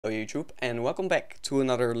Hello YouTube, and welcome back to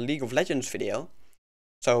another League of Legends video.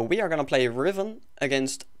 So we are gonna play Riven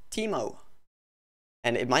against Teemo.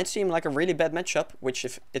 And it might seem like a really bad matchup, which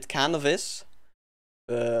it kind of is,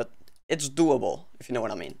 but it's doable, if you know what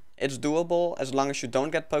I mean. It's doable as long as you don't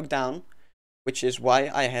get poked down, which is why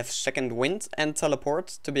I have second wind and teleport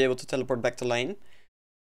to be able to teleport back to lane.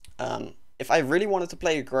 If I really wanted to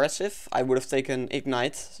play aggressive, I would have taken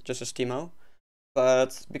Ignite, just as Teemo.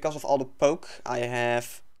 But because of all the poke, I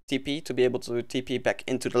have TP to be able to TP back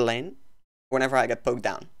into the lane whenever I get poked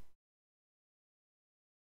down.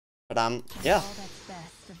 But yeah.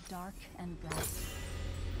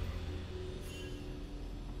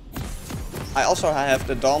 I also have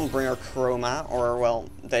the Dawnbringer Chroma, or well,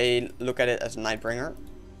 they look at it as Nightbringer.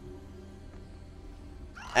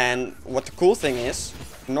 And what the cool thing is,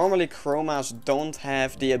 normally Chromas don't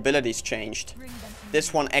have the abilities changed.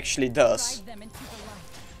 This one actually does.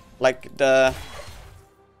 Like the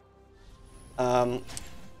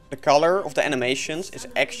color of the animations is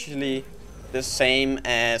actually the same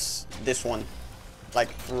as this one, like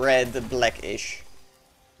red blackish,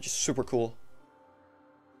 which is super cool.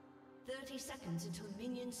 30 seconds until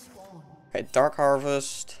minions spawn. Okay, Dark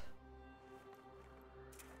Harvest.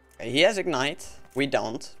 Okay, he has Ignite. We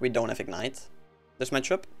don't have Ignite this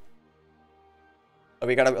matchup, so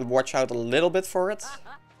we gotta watch out a little bit for it.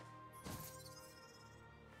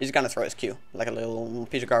 He's gonna throw his Q like a little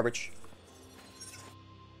piece of garbage.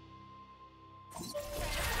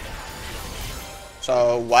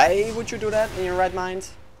 So why would you do that in your right mind?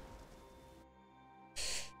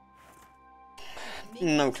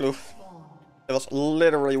 No clue. It was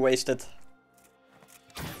literally wasted.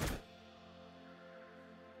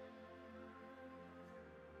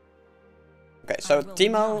 Okay, so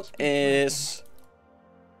Teemo is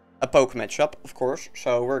a poke matchup, of course,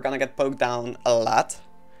 so we're gonna get poked down a lot.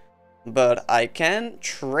 But I can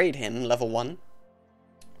trade him level 1.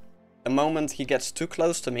 The moment he gets too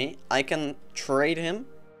close to me, I can trade him.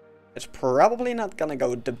 It's probably not gonna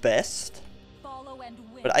go the best,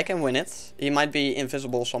 but I can win it. He might be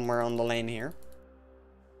invisible somewhere on the lane here.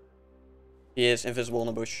 He is invisible in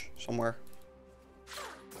a bush somewhere.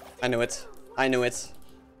 I knew it. I knew it.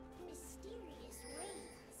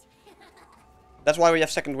 That's why we have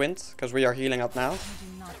second wind, because we are healing up now.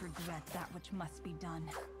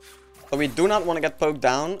 So we do not want to get poked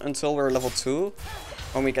down until we're level 2,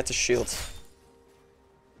 when we get the shield.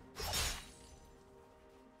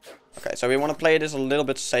 Okay, so we want to play this a little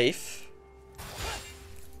bit safe.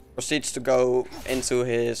 Proceeds to go into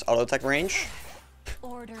his auto attack range.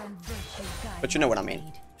 But you know what I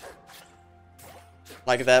mean.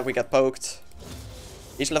 Like that, we get poked.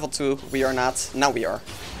 He's level 2, we are not. Now we are.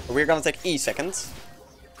 But we're gonna take E second.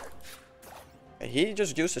 Okay, he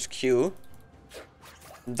just used his Q.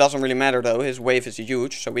 Doesn't really matter though, his wave is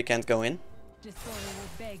huge, so we can't go in.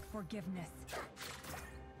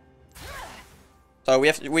 So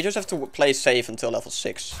we just have to play safe until level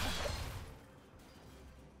 6.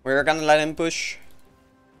 We're gonna let him push,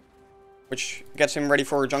 which gets him ready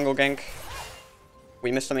for a jungle gank.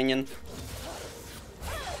 We missed a minion.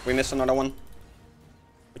 We missed another one,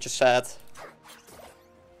 which is sad.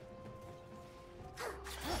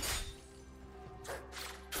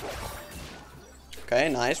 Okay,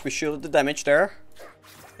 nice. We shielded the damage there.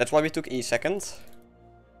 That's why we took E second.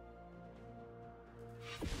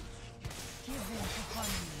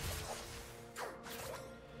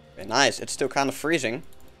 Okay, nice. It's still kind of freezing,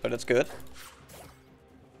 but that's good.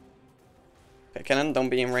 Okay, Cannon, don't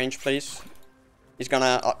be in range, please. He's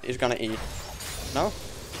gonna E. No?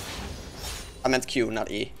 I meant Q, not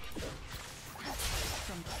E.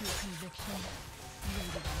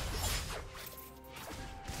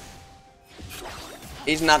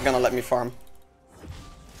 He's not gonna let me farm.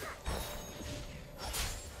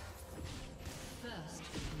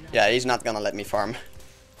 Yeah, he's not gonna let me farm.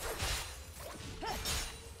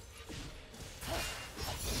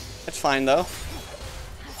 It's fine though.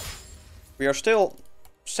 We are still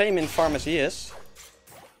same in farm as he is.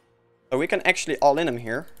 So we can actually all in him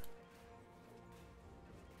here.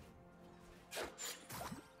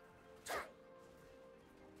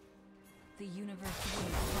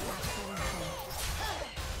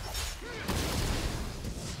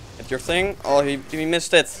 Your thing. Oh, he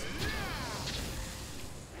missed it.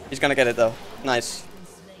 He's gonna get it though. Nice.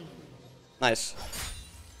 Nice.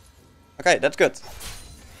 Okay, that's good.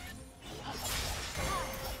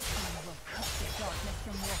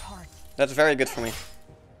 That's very good for me.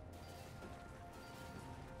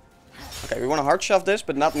 Okay, we want to hard shove this,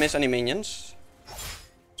 but not miss any minions.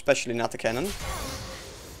 Especially not the cannon.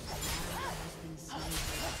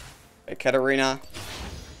 Okay, Katarina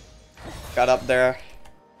got up there.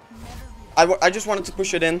 I just wanted to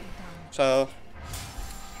push it in, so...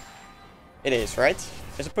 It is, right?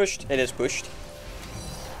 Is it pushed? It is pushed.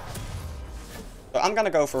 So I'm gonna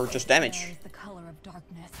go for just damage.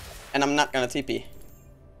 And I'm not gonna TP.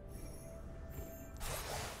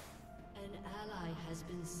 An ally has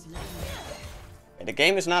been slain. Okay, the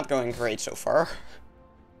game is not going great so far.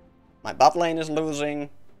 My bot lane is losing.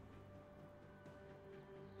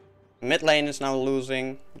 Mid lane is now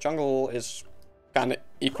losing. Jungle is kinda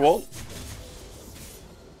equal.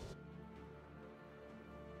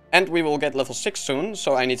 And we will get level 6 soon,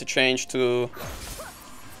 so I need to change to...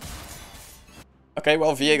 Okay,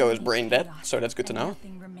 well, Viego is brain dead, so that's good to know.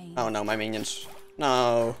 Oh no, my minions.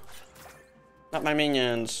 No. Not my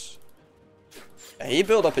minions. Yeah, he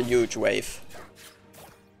built up a huge wave.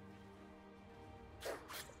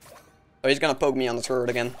 So he's gonna poke me on the turret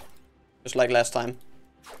again. Just like last time.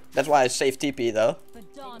 That's why I saved TP though.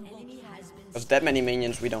 Because that many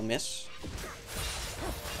minions we don't miss.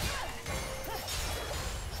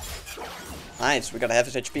 Nice, we gotta have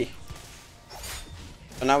his HP.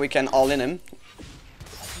 So now we can all in him.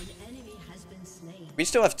 We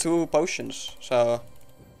still have 2 potions, so...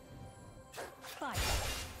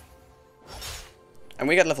 And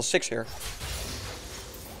we get level 6 here.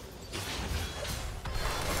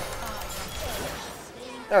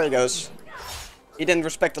 There he goes. He didn't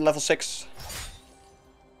respect the level 6.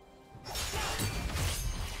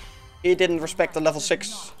 He didn't respect the level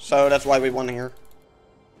 6, so that's why we won here.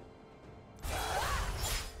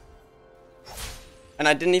 And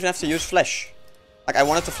I didn't even have to use flash. Like, I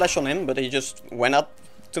wanted to flash on him, but he just went up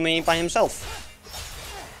to me by himself.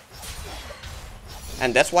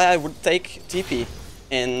 And that's why I would take TP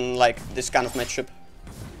in, like, this kind of matchup.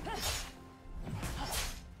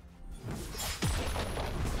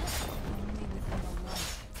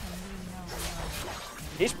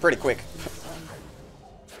 He's pretty quick.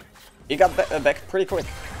 He got back pretty quick.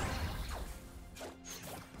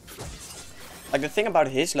 Like, the thing about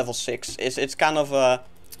his level 6 is it's kind of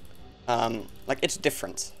like, it's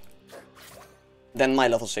different than my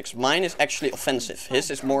level 6. Mine is actually offensive.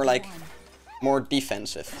 His is more like, more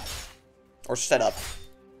defensive. Or setup.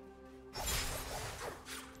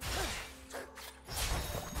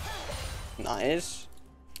 Nice.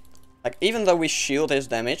 Like, even though we shield his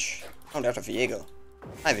damage... Oh, there's a Viego.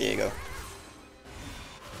 Hi, Viego.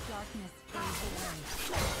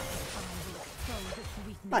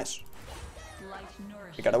 Nice.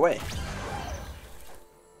 We got away.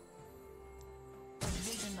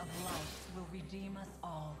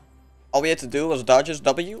 All we had to do was dodge his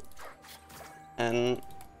W. And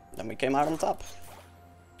then we came out on top.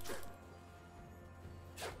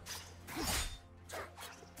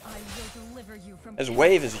 His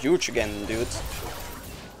wave is huge again, dude.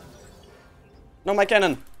 No, my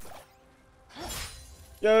cannon.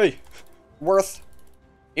 Yay. Worth.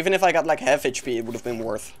 Even if I got like half HP, it would have been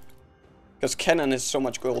worth. Because cannon is so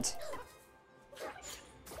much gold.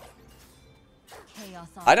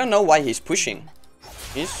 I don't know why he's pushing.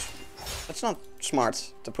 That's not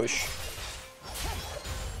smart to push.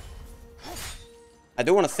 I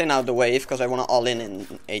do want to thin out the wave because I want to all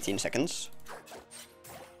in 18 seconds.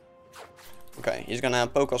 Okay, he's gonna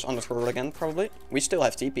poke us on the turret again, probably. We still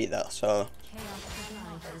have TP though, so...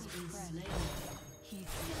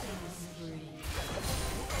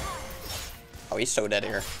 Oh, he's so dead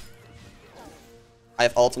here. I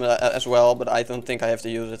have ultimate as well, but I don't think I have to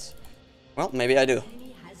use it. Well, maybe I do.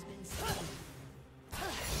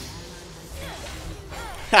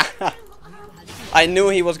 I knew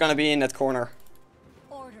he was gonna be in that corner.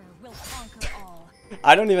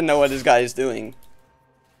 I don't even know what this guy is doing.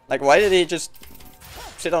 Like, why did he just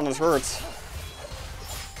sit on his turret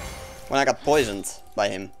when I got poisoned by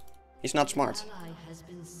him? He's not smart.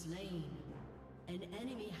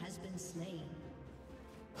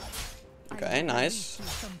 Okay, nice.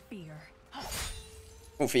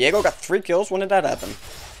 Oh, Viego got 3 kills. When did that happen?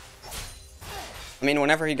 I mean,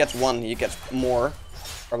 whenever he gets 1, he gets more,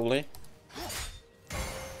 probably.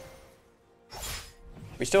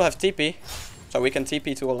 We still have TP, so we can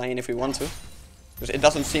TP to a lane if we want to. Because it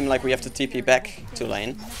doesn't seem like we have to TP back to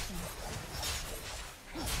lane.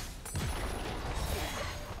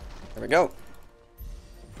 There we go.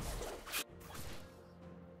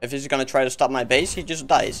 If he's gonna try to stop my base, he just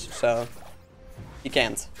dies, so... He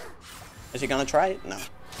can't. Is he gonna try? No.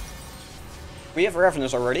 We have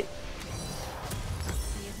Revenants already.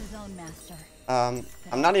 I'm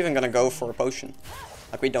not even gonna go for a potion.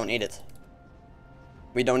 Like, we don't need it.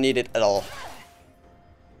 We don't need it at all.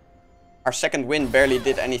 Our second win barely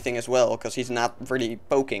did anything as well, because he's not really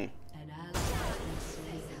poking.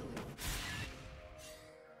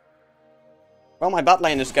 Well, my bot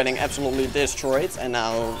lane is getting absolutely destroyed, and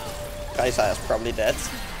now Kai'Sa is probably dead.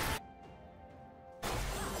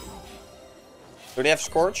 Do they have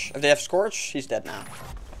Scorch? If they have Scorch, he's dead now.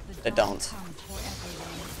 They don't.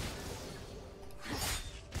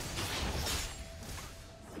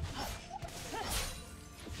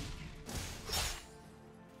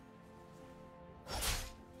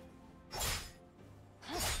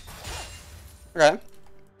 Okay.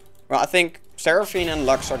 Well, I think Seraphine and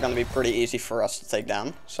Lux are gonna be pretty easy for us to take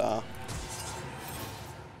down, so...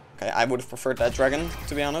 Okay, I would have preferred that dragon,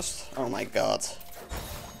 to be honest. Oh my god.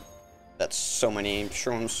 That's so many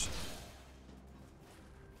shrooms.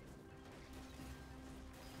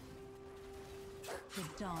 The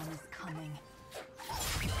dawn is coming.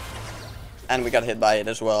 And we got hit by it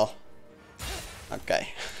as well. Okay.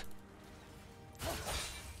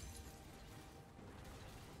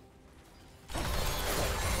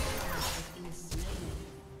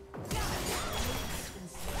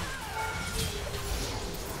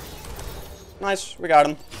 Nice, we got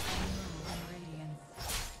him.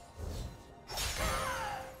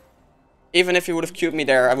 Even if he would have Q'd me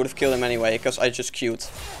there, I would have killed him anyway, because I just Q'd.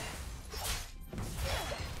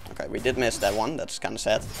 Okay, we did miss that one, that's kind of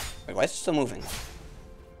sad. Wait, why is it still moving?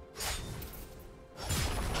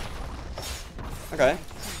 Okay.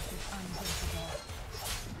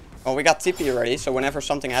 Well, we got TP already, so whenever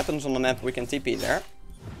something happens on the map, we can TP there.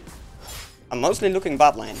 I'm mostly looking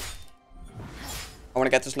bot lane. I want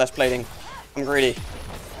to get this last plating. I'm greedy.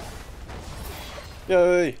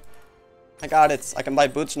 Yay! I got it. I can buy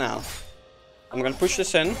boots now. I'm gonna push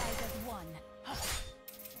this in. And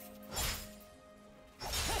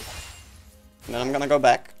then I'm gonna go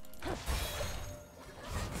back.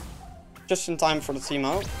 Just in time for the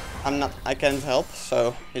Teemo. I can't help,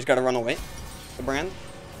 so he's gotta run away. The brand.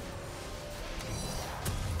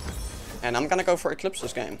 And I'm gonna go for Eclipse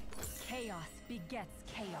this game. Chaos begets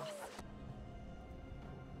chaos.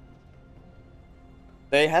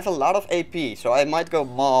 They have a lot of AP, so I might go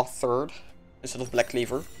Maw third instead of Black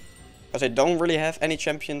Cleaver. Because I don't really have any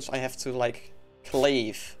champions I have to, like,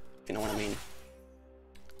 clave, if you know what I mean.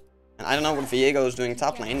 And I don't know what Viego is doing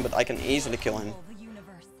top lane, but I can easily kill him.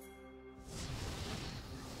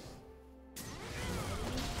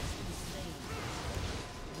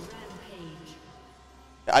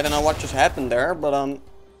 I don't know what just happened there, but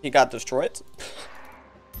he got destroyed.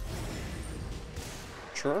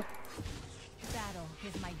 Sure. Battle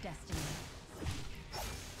is my destiny.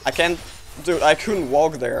 I can't, dude, I couldn't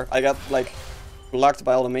walk there. I got, like, blocked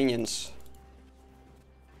by all the minions.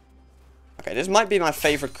 Okay, this might be my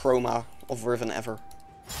favorite chroma of Riven ever.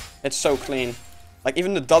 It's so clean. Like,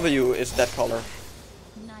 even the W is that color.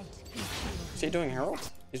 Is he doing Herald?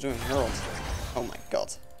 He's doing Herald. Oh my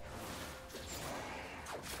god.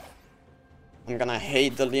 I'm gonna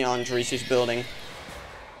hate the Leandries he's building.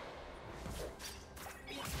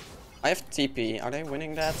 I have TP. Are they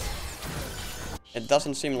winning that? It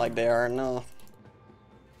doesn't seem like they are, no.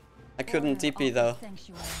 I couldn't TP though.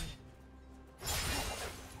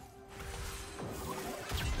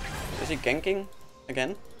 Is he ganking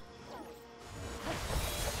again?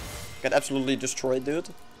 Get absolutely destroyed, dude.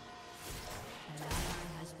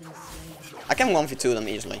 I can 1v2 them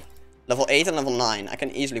easily. Level 8 and level 9. I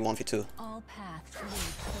can easily 1v2. All paths lead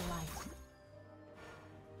to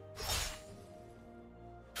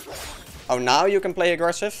the light. Oh, now you can play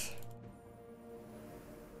aggressive.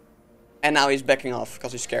 And now he's backing off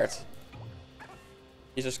because he's scared.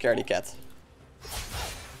 He's a scaredy cat.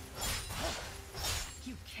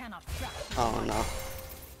 You cannot Oh no.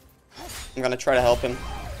 I'm gonna try to help him.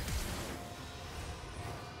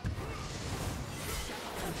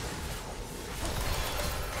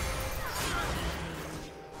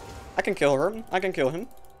 I can kill her. I can kill him.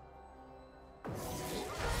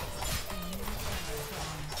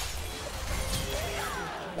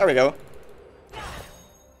 There we go.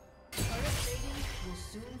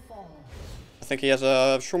 I think he has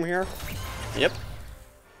a shroom here. Yep.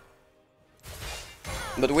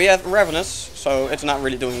 But we have Ravenous, so it's not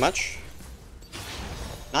really doing much.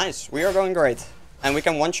 Nice, we are going great. And we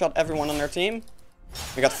can one-shot everyone on their team.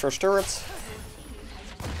 We got the first turret.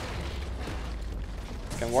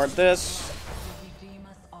 Can ward this.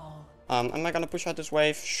 Am I gonna push out this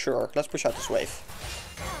wave? Sure, let's push out this wave.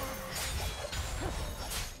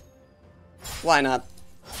 Why not?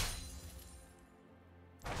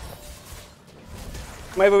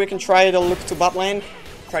 Maybe we can try to look to bot lane.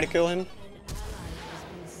 Try to kill him.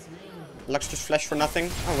 Lux just flash for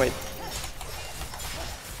nothing. Oh wait.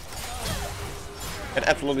 Get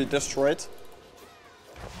absolutely destroyed.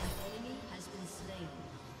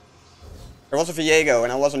 There was a Viego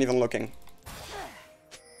and I wasn't even looking.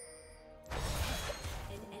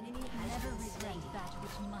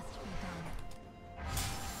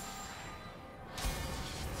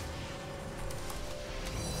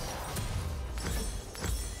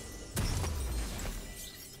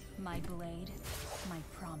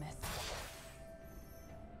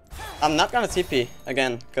 I'm not gonna TP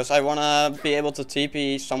again, because I wanna be able to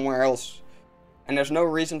TP somewhere else. And there's no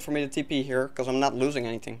reason for me to TP here, because I'm not losing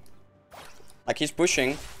anything. Like, he's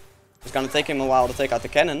pushing. It's gonna take him a while to take out the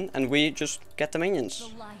cannon, and we just get the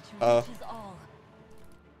minions.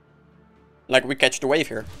 Like, we catch the wave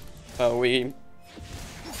here. So we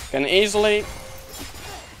can easily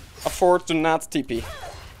afford to not TP.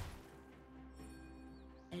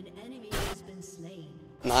 An enemy has been slain.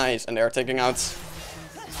 Nice, and they're taking out.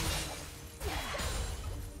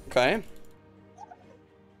 Okay.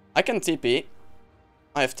 I can TP.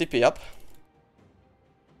 I have TP up.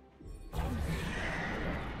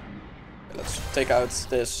 Let's take out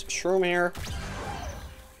this shroom here.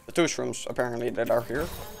 The two shrooms apparently that are here.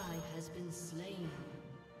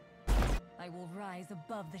 I will rise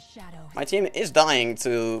above the shadow. My team is dying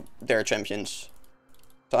to their champions.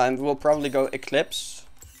 So I will probably go Eclipse.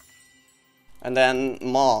 And then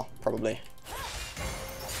Maw, probably.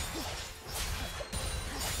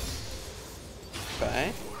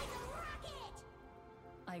 Okay.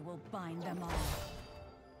 I will bind them all.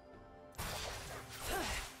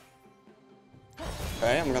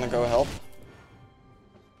 Okay, I'm gonna go help.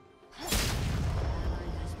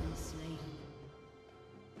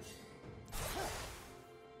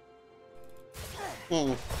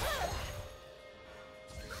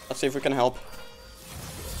 Let's see if we can help.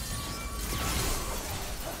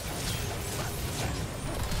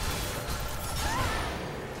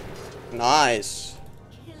 Nice.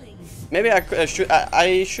 Maybe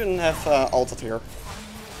I shouldn't have ulted here.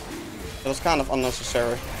 It was kind of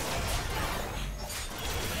unnecessary.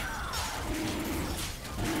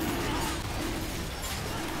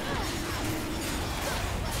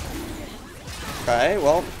 Okay,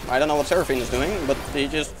 well, I don't know what Seraphine is doing, but he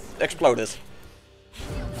just exploded.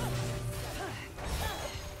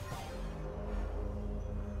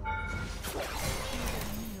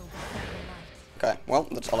 Okay, well,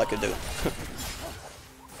 that's all I could do.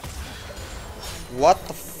 What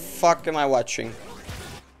the fuck am I watching?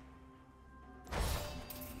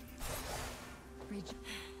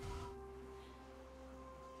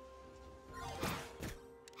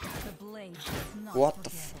 What the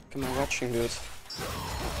fuck am I watching, dude?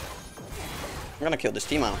 I'm gonna kill this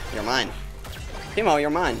Teemo. You're mine. Teemo, you're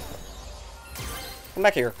mine. Come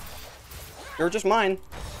back here. You're just mine.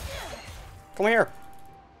 Come here.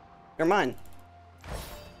 You're mine.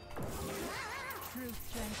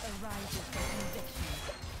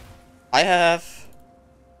 I have...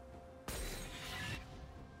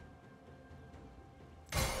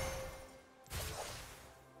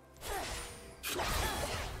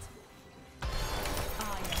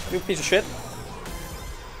 You piece of shit.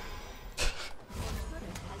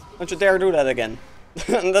 Don't you dare do that again.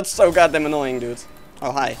 That's so goddamn annoying, dude.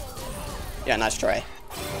 Oh, hi. Yeah, nice try.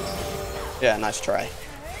 Yeah, nice try.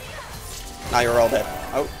 Now you're all dead.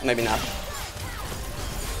 Oh, maybe not.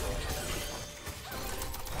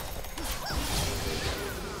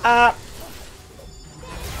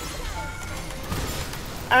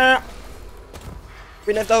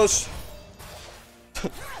 We need those.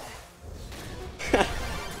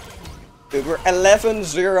 Dude, we're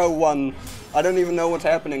 11-0-1. I don't even know what's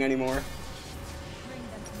happening anymore.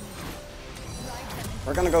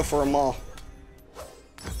 We're gonna go for a maw.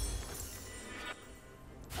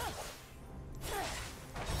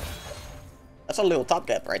 That's a little top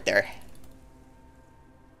gap right there.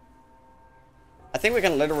 I think we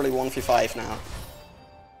can literally 1v5 now.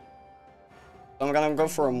 So I'm gonna go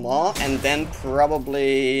for a maw and then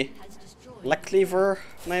probably leg cleaver,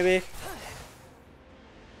 maybe.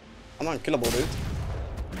 I'm unkillable, dude.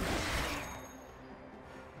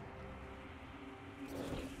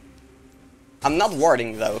 I'm not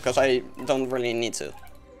warding though, because I don't really need to.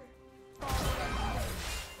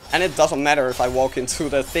 And it doesn't matter if I walk into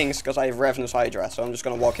the things, because I have Ravenous Hydra, so I'm just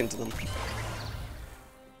gonna walk into them.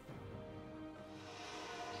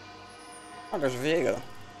 Oh, there's Viego.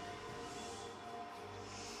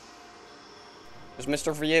 Is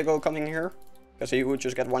Mr. Viego coming here? Because he would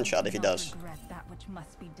just get one shot if he does.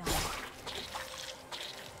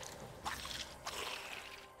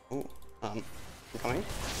 Ooh, I'm coming.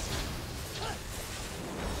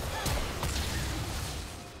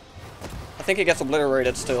 I think he gets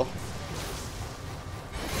obliterated still.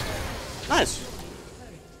 Nice!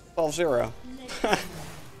 12-0.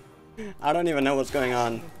 I don't even know what's going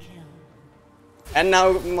on. And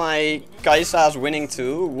now my Kai'Sa's winning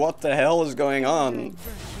too? What the hell is going on?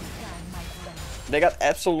 They got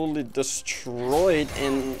absolutely destroyed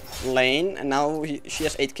in lane, and now she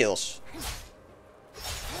has 8 kills.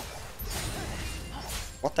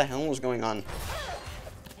 What the hell was going on?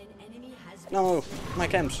 No, my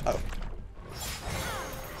camps. Oh.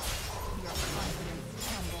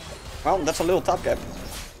 Well, that's a little top gap.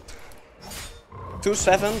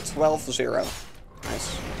 2-7, 12-0.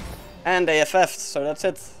 Nice. And they FF'd, so that's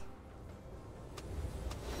it.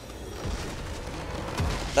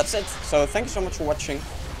 That's it. So thank you so much for watching.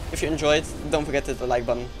 If you enjoyed, don't forget to hit the like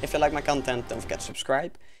button. If you like my content, don't forget to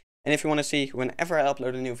subscribe. And if you want to see whenever I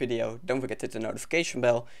upload a new video, don't forget to hit the notification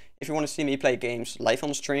bell. If you want to see me play games live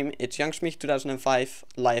on stream, it's Youngsmeek2005,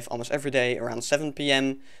 live almost every day around 7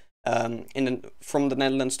 PM from the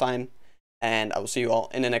Netherlands time. And I will see you all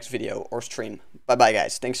in the next video or stream. Bye bye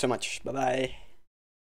guys. Thanks so much. Bye bye.